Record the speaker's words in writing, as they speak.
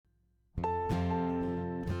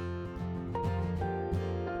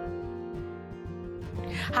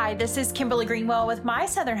Hi, this is Kimberly Greenwell with My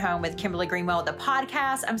Southern Home with Kimberly Greenwell, the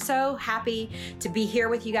podcast. I'm so happy to be here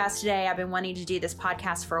with you guys today. I've been wanting to do this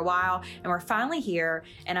podcast for a while, and we're finally here.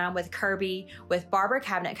 And I'm with Kirby with Barber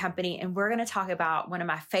Cabinet Company, and we're going to talk about one of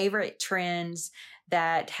my favorite trends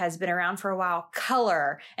that has been around for a while,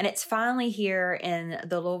 color. And it's finally here in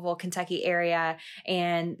the Louisville, Kentucky area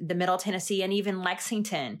and the Middle Tennessee and even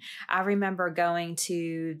Lexington. I remember going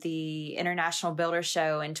to the International Builder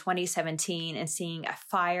Show in 2017 and seeing a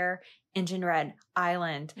fire engine red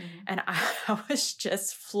island. Mm-hmm. And I was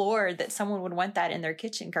just floored that someone would want that in their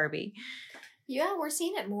kitchen, Kirby. Yeah, we're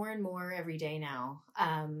seeing it more and more every day now.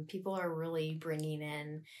 People are really bringing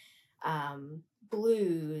in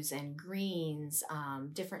blues and greens,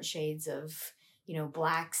 different shades of,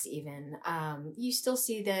 blacks even. You still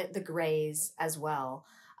see the grays as well.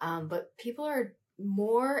 But people are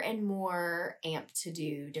more and more amped to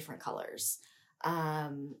do different colors.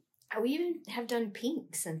 We even have done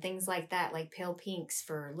pinks and things like that, like pale pinks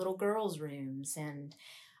for little girls' rooms and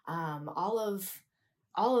all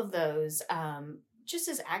of those. Just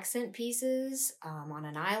as accent pieces on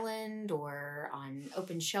an island or on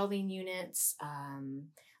open shelving units,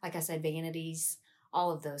 like I said, vanities,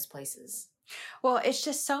 all of those places. Well, it's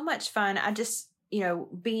just so much fun. I just,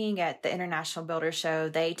 being at the International Builder Show,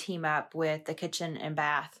 they team up with the Kitchen and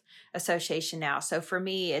Bath Association now. So for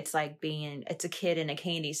me, it's like it's a kid in a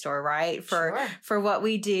candy store, right? For what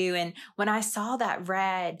we do. And when I saw that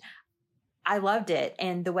red, I loved it.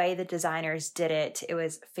 And the way the designers did it, it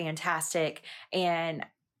was fantastic. And,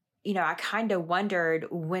 I kind of wondered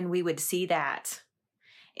when we would see that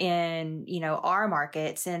in, our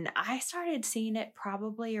markets. And I started seeing it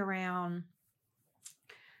probably around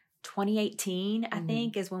 2018, I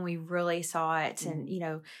think, is when we really saw it. And,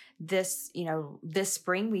 this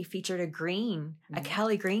spring we featured a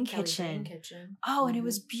Kelly Green kitchen. Oh, and it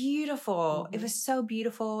was beautiful. It was so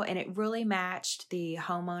beautiful. And it really matched the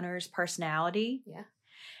homeowner's personality. Yeah.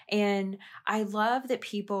 And I love that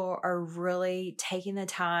people are really taking the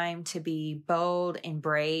time to be bold and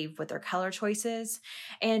brave with their color choices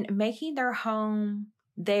and making their home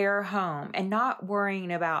and not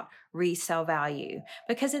worrying about resale value.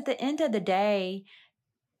 Because at the end of the day,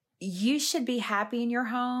 you should be happy in your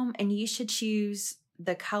home and you should choose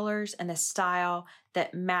the colors and the style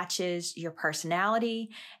that matches your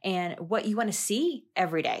personality and what you want to see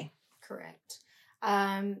every day. Correct.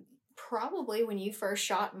 Probably when you first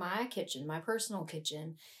shot my kitchen, my personal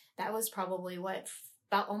kitchen, that was probably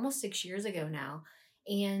about almost 6 years ago now.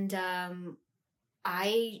 And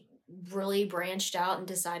I really branched out and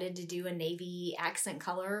decided to do a navy accent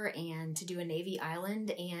color and to do a navy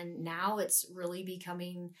island. And now it's really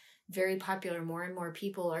becoming very popular. More and more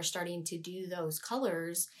people are starting to do those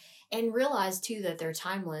colors and realize too that they're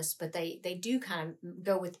timeless, but they do kind of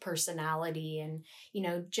go with personality and,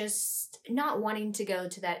 just not wanting to go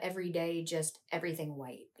to that everyday, just everything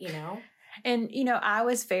white, And, I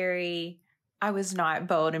was not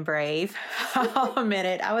bold and brave. I'll admit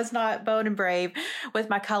it. I was not bold and brave with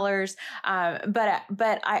my colors. But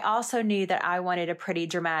I also knew that I wanted a pretty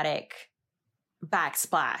dramatic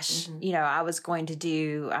backsplash. I was going to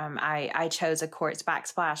do, I chose a quartz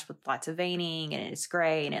backsplash with lots of veining and it's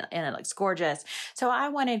gray and it looks gorgeous. So I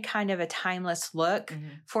wanted kind of a timeless look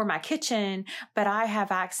for my kitchen, but I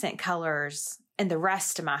have accent colors in the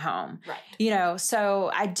rest of my home, right?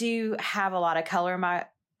 So I do have a lot of color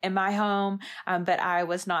in my home, but I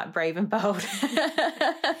was not brave and bold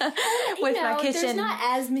with my kitchen. There's not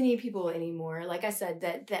as many people anymore, like I said,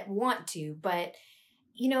 that want to, but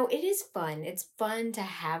it is fun. It's fun to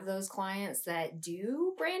have those clients that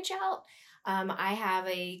do branch out. I have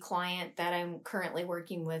a client that I'm currently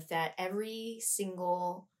working with that every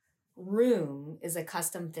single room is a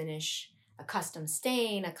custom finish, a custom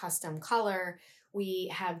stain, a custom color.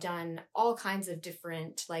 We have done all kinds of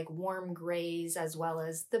different like warm grays as well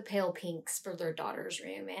as the pale pinks for their daughter's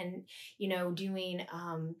room and, doing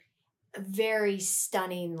very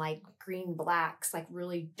stunning like green blacks, like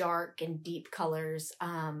really dark and deep colors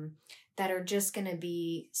that are just going to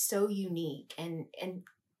be so unique and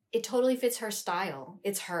it totally fits her style.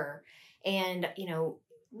 It's her. And,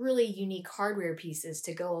 really unique hardware pieces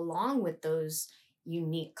to go along with those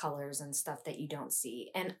unique colors and stuff that you don't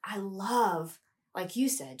see. And I love, like you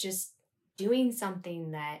said, just doing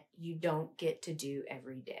something that you don't get to do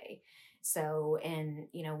every day. So, and,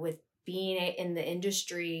 with being in the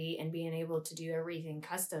industry and being able to do everything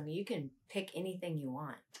custom, you can pick anything you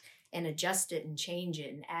want and adjust it and change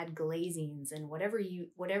it and add glazings and whatever you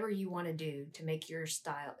want to do to make your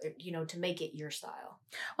style, to make it your style.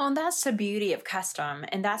 Well, and that's the beauty of custom.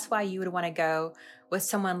 And that's why you would want to go with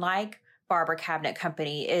someone like Barber Cabinet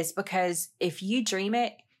Company is because if you dream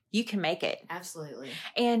it, you can make it. Absolutely.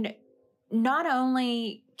 And not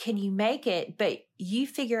only can you make it, but you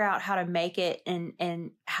figure out how to make it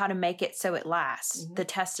and how to make it so it lasts the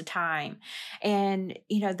test of time. And,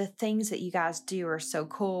 the things that you guys do are so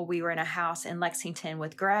cool. We were in a house in Lexington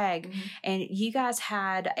with Greg, and you guys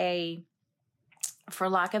had for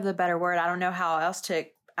lack of a better word, I don't know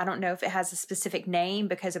if it has a specific name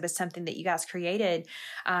because it was something that you guys created.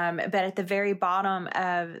 But at the very bottom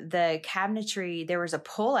of the cabinetry, there was a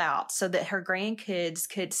pull out so that her grandkids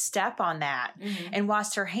could step on that and wash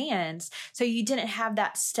their hands. So you didn't have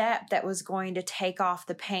that step that was going to take off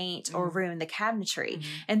the paint or ruin the cabinetry.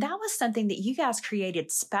 And that was something that you guys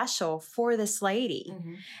created special for this lady.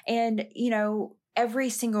 And, every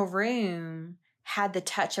single room had the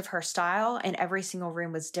touch of her style, and every single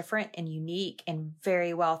room was different and unique and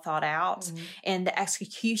very well thought out. And the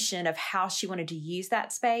execution of how she wanted to use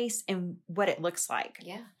that space and what it looks like.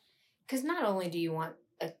 Yeah. Because not only do you want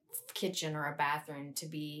a kitchen or a bathroom to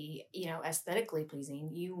be, aesthetically pleasing,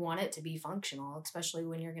 you want it to be functional, especially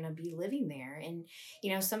when you're going to be living there. And,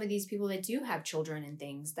 some of these people that do have children and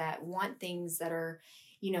things that want things that are,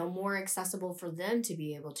 more accessible for them to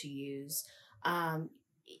be able to use.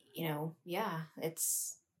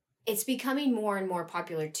 It's becoming more and more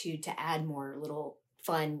popular too, to add more little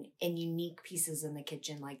fun and unique pieces in the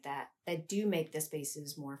kitchen like that do make the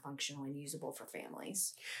spaces more functional and usable for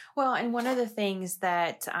families. Well, and one of the things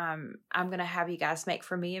that I'm going to have you guys make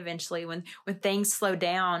for me eventually when things slow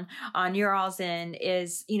down on your all's end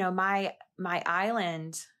is, my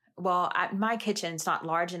island. Well, my kitchen's not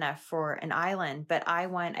large enough for an island, but I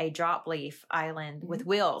want a drop leaf island with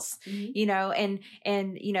wheels, and I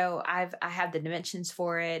have the dimensions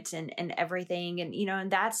for it and everything. And,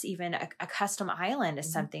 and that's even a custom island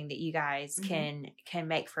is something that you guys can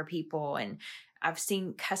make for people. And I've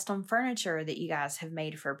seen custom furniture that you guys have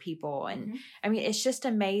made for people. And I mean, it's just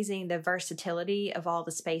amazing the versatility of all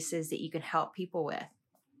the spaces that you can help people with.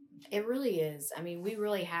 It really is. I mean, we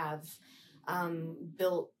really have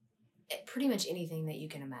built pretty much anything that you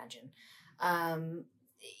can imagine. I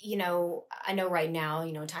know right now,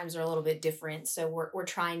 times are a little bit different, so we're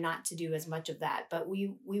trying not to do as much of that, but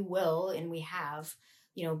we will, and we have,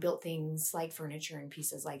 built things like furniture and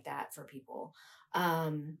pieces like that for people.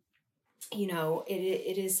 It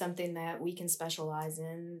is something that we can specialize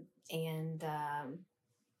in, and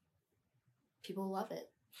people love it,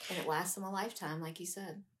 and it lasts them a lifetime, like you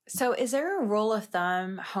said. So is there a rule of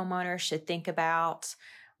thumb homeowners should think about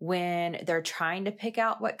when they're trying to pick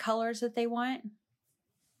out what colors that they want?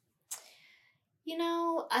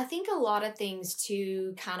 I think a lot of things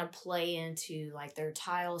too kind of play into like their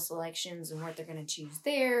tile selections and what they're going to choose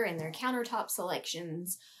there, and their countertop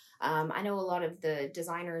selections. I know a lot of the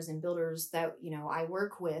designers and builders that, I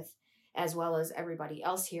work with, as well as everybody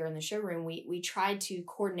else here in the showroom, we try to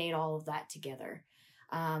coordinate all of that together.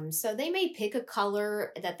 So they may pick a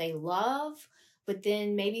color that they love, but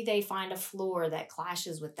then maybe they find a floor that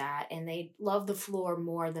clashes with that, and they love the floor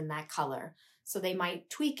more than that color. So they might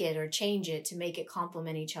tweak it or change it to make it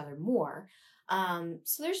complement each other more.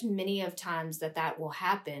 So there's many of times that will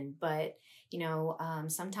happen, but,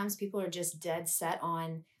 sometimes people are just dead set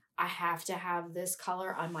on, I have to have this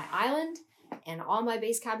color on my island and all my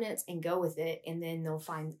base cabinets and go with it. And then they'll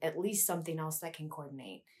find at least something else that can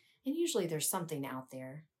coordinate. And usually there's something out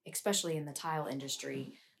there, especially in the tile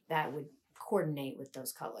industry, that would coordinate with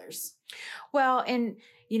those colors. Well, and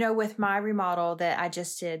with my remodel that I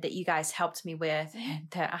just did that you guys helped me with,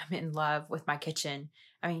 that I'm in love with my kitchen.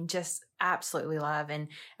 I mean, just absolutely love. And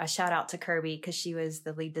a shout out to Kirby because she was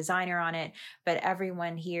the lead designer on it. But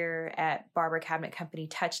everyone here at Barber Cabinet Company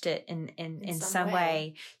touched it in some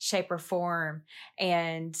way, shape, or form.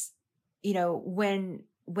 And,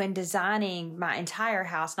 when designing my entire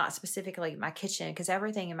house, not specifically my kitchen, because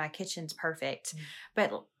everything in my kitchen's perfect,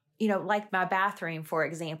 but like my bathroom, for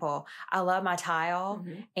example, I love my tile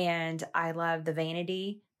and I love the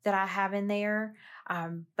vanity that I have in there.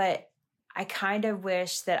 But I kind of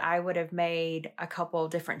wish that I would have made a couple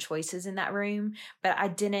of different choices in that room, but I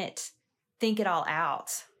didn't think it all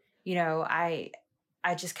out.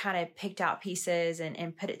 I just kind of picked out pieces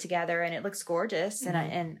and put it together, and it looks gorgeous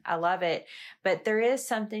and I love it. But there is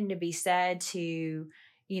something to be said to,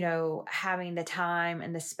 having the time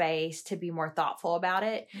and the space to be more thoughtful about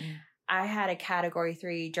it. I had a category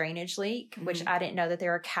 3 drainage leak, which I didn't know that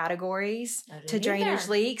there are categories to drainage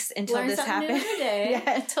leaks until this happened.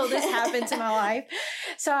 Until this happened to my life.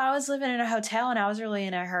 So I was living in a hotel and I was really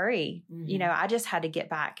in a hurry. I just had to get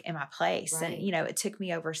back in my place. Right. And, it took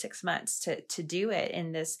me over 6 months to do it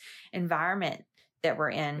in this environment that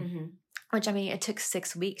we're in. which I mean, it took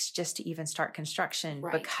 6 weeks just to even start construction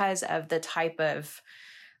Right. because of the type of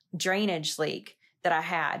drainage leak that I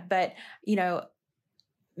had. But, you know,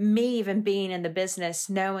 me even being in the business,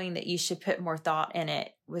 knowing that you should put more thought in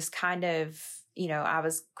it was kind of, you know, I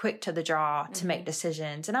was quick to the draw to make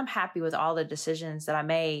decisions, and I'm happy with all the decisions that I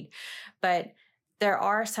made. But there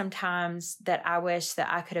are some times that I wish that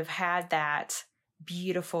I could have had that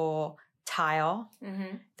beautiful tile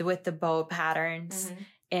with the bold patterns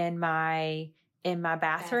in my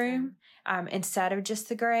bathroom. Instead of just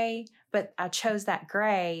the gray. But I chose that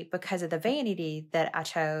gray because of the vanity that I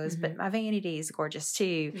chose, but my vanity is gorgeous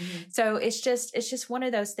too. So it's just one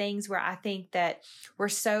of those things where I think that we're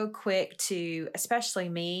so quick to, especially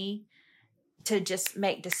me, to just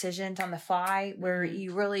make decisions on the fly, where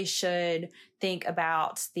you really should think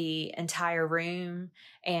about the entire room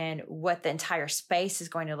and what the entire space is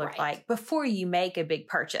going to look like before you make a big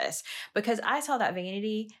purchase. Because I saw that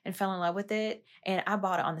vanity and fell in love with it, and I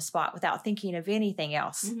bought it on the spot without thinking of anything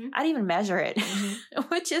else. I didn't even measure it,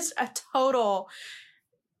 which is a total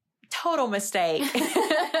mistake.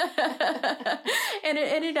 And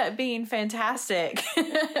it ended up being fantastic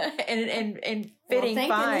and fitting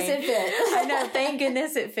fine. Thank goodness it fit. I know, thank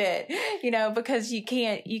goodness it fit, you know, because you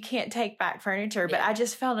can't take back furniture, but I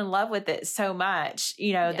just fell in love with it so much,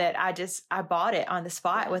 you know, that I bought it on the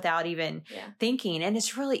spot without even thinking. And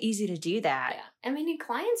it's really easy to do that. I mean,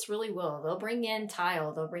 clients really will. They'll bring in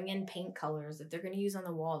tile, they'll bring in paint colors that they're going to use on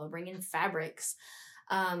the wall, they'll bring in fabrics,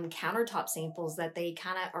 countertop samples that they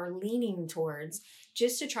kind of are leaning towards,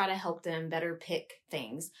 just to try to help them better pick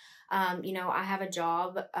things. You know, I have a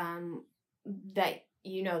job that,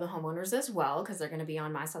 you know, the homeowners as well, because they're going to be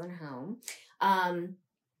on My Southern Home,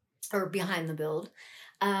 or behind the build.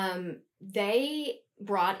 They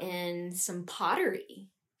brought in some pottery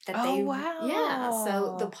that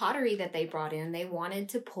so the pottery that they brought in, they wanted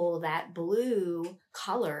to pull that blue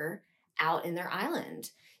color out in their island.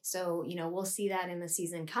 So, you know, we'll see that in the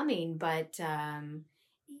season coming, but,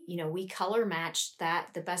 you know, we color matched that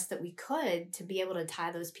the best that we could to be able to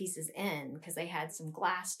tie those pieces in, because they had some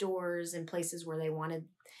glass doors and places where they wanted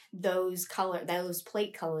those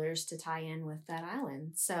plate colors to tie in with that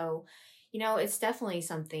island. So, you know, it's definitely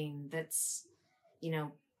something that's, you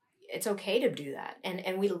know, it's okay to do that.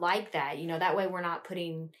 And we like that, you know, that way we're not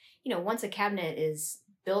putting, you know, once a cabinet is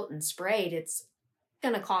built and sprayed, it's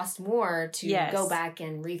going to cost more to go back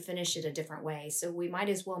and refinish it a different way. So we might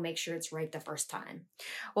as well make sure it's right the first time.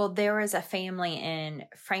 Well, there was a family in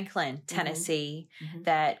Franklin, Tennessee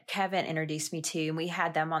that Kevin introduced me to, and we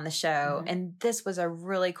had them on the show. And this was a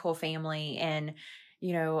really cool family. And,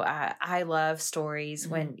 you know, I love stories.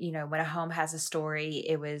 When, you know, when a home has a story,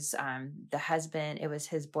 it was the husband, it was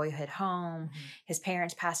his boyhood home. His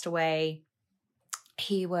parents passed away.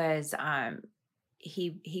 He was,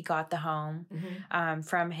 he got the home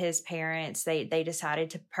from his parents. They decided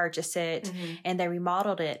to purchase it and they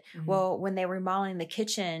remodeled it. Well, when they were remodeling the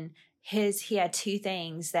kitchen, he had two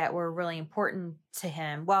things that were really important to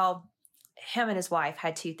him. Well, him and his wife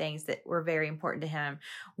had two things that were very important to him.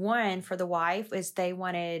 One, for the wife, is they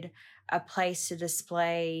wanted a place to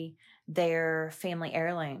display their family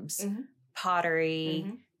heirlooms,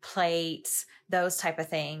 pottery, plates, those type of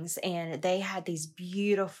things. And they had these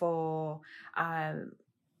beautiful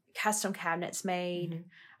custom cabinets made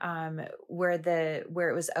where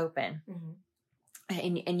it was open.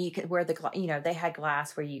 And you could, where they had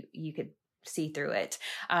glass where you could see through it.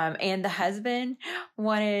 And the husband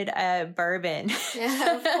wanted a bourbon.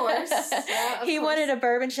 Yeah, of course. He wanted a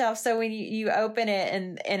bourbon shelf. So when you open it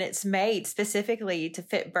and it's made specifically to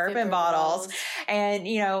fit bourbon bottles. And,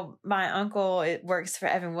 you know, my uncle, it works for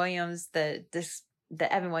Evan Williams, the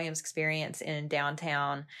Evan Williams experience in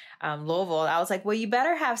downtown Louisville. I was like, well, you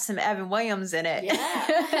better have some Evan Williams in it. Yeah.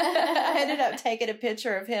 I ended up taking a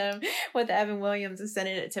picture of him with Evan Williams and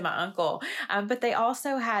sending it to my uncle. But they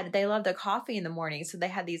also they loved the coffee in the morning. So they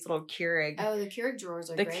had these little Keurig. Oh, the Keurig drawers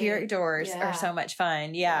are great. The Keurig drawers are so much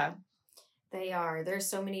fun. Yeah. They are. There's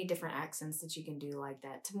so many different accents that you can do like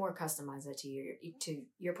that to more customize it to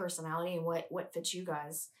your personality and what fits you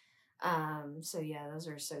guys. So yeah, those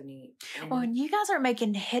are so neat. And you guys are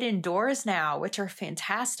making hidden doors now, which are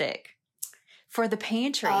fantastic for the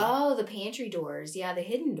pantry. Oh, the pantry doors. Yeah, the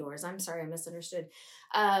hidden doors. I'm sorry, I misunderstood.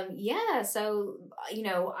 Yeah, so, you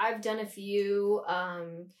know, I've done a few,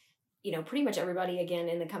 you know, pretty much everybody again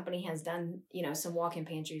in the company has done, you know, some walk-in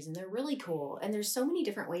pantries, and they're really cool. And there's so many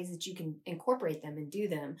different ways that you can incorporate them and do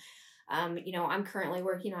them. You know, I'm currently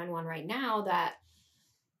working on one right now that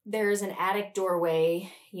there's an attic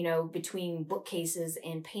doorway, you know, between bookcases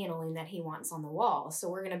and paneling that he wants on the wall. So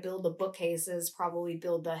we're going to build the bookcases, probably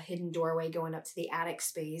build the hidden doorway going up to the attic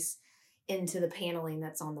space, into the paneling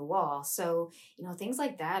that's on the wall. So, things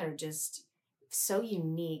like that are just so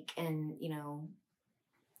unique, and,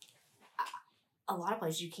 a lot of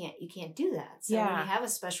places you can't do that. So when you have a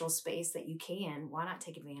special space that you can, why not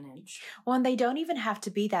take advantage? Well, and they don't even have to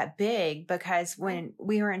be that big, because when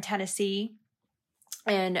we were in Tennessee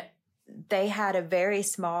and they had a very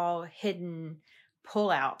small hidden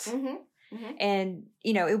pull-out. And,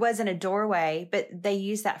 it wasn't a doorway, but they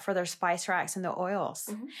used that for their spice racks and the oils.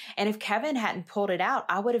 And if Kevin hadn't pulled it out,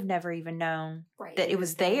 I would have never even known that it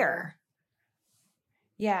was there.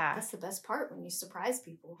 Yeah. That's the best part, when you surprise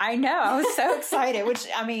people. I know. I was so excited, which,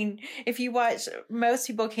 I mean, if you watch, most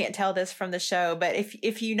people can't tell this from the show, but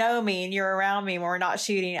if you know me and you're around me when we're not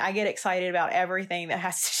shooting, I get excited about everything that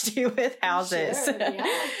has to do with houses. Sure. Yeah.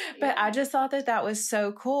 But I just thought that was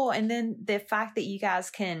so cool. And then the fact that you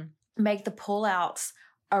guys can make the pullouts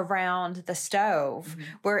around the stove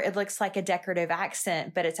where it looks like a decorative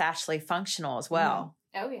accent, but it's actually functional as well.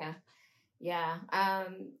 Oh, yeah. Yeah.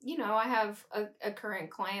 I have a current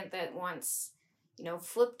client that wants,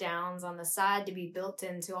 flip downs on the side to be built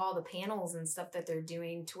into all the panels and stuff that they're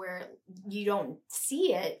doing, to where you don't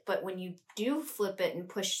see it, but when you do flip it and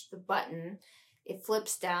push the button, it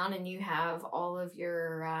flips down and you have all of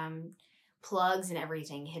your plugs and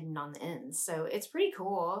everything hidden on the ends. So it's pretty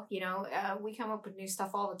cool. We come up with new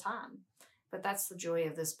stuff all the time, but that's the joy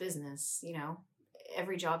of this business.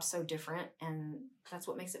 Every job's so different, and that's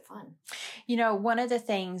what makes it fun. One of the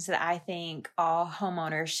things that I think all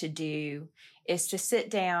homeowners should do is to sit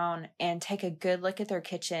down and take a good look at their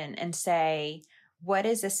kitchen and say, what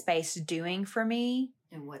is this space doing for me?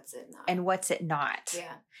 And what's it not?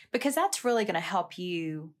 Yeah. Because that's really going to help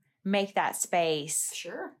you make that space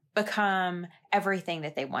become everything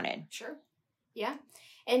that they wanted. Sure. Yeah.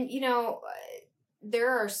 And,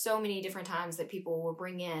 there are so many different times that people will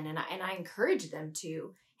bring in, and I encourage them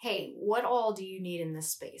to, hey, what all do you need in this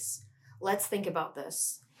space? Let's think about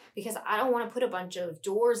this, because I don't want to put a bunch of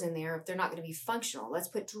doors in there if they're not going to be functional. Let's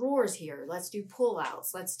put drawers here. Let's do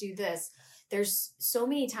pull-outs. Let's do this. There's so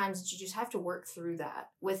many times that you just have to work through that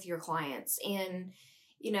with your clients. And,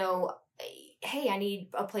 hey, I need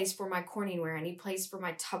a place for my Corningware. I need a place for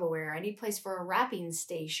my Tupperware. I need a place for a wrapping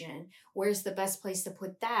station. Where's the best place to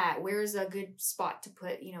put that? Where's a good spot to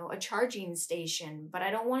put, a charging station? But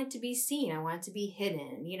I don't want it to be seen. I want it to be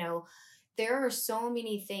hidden. There are so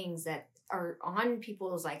many things that are on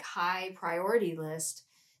people's high priority list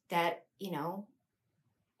that,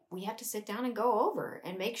 we have to sit down and go over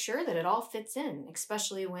and make sure that it all fits in,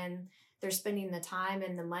 especially when they're spending the time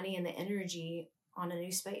and the money and the energy on a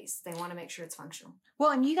new space. They want to make sure it's functional.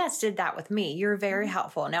 Well, and you guys did that with me. You're very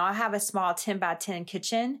helpful. Now, I have a small 10 by 10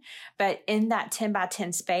 kitchen, but in that 10 by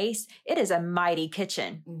 10 space, it is a mighty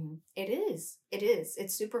kitchen. It is.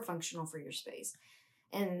 It's super functional for your space.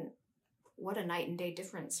 And what a night and day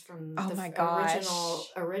difference from the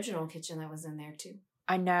original kitchen that was in there too.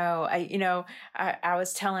 I know. I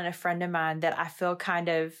was telling a friend of mine that I feel kind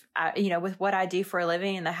of, with what I do for a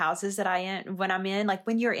living and the houses that when I'm in,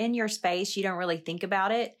 when you're in your space, you don't really think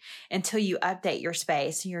about it until you update your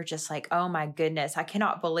space. And you're just like, oh my goodness, I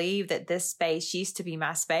cannot believe that this space used to be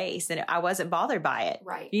my space and I wasn't bothered by it.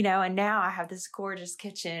 Right. And now I have this gorgeous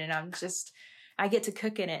kitchen and I get to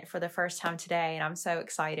cook in it for the first time today. And I'm so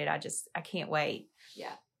excited. I can't wait.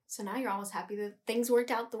 Yeah. So now you're almost happy that things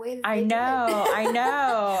worked out the way that I know.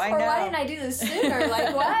 Or why didn't I do this sooner?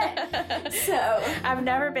 What? So I've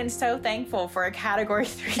never been so thankful for a Category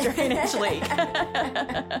 3 drainage leak.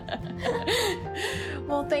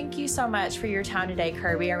 Well, thank you so much for your time today,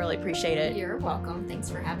 Kirby. I really appreciate it. You're welcome. Thanks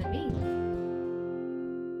for having me.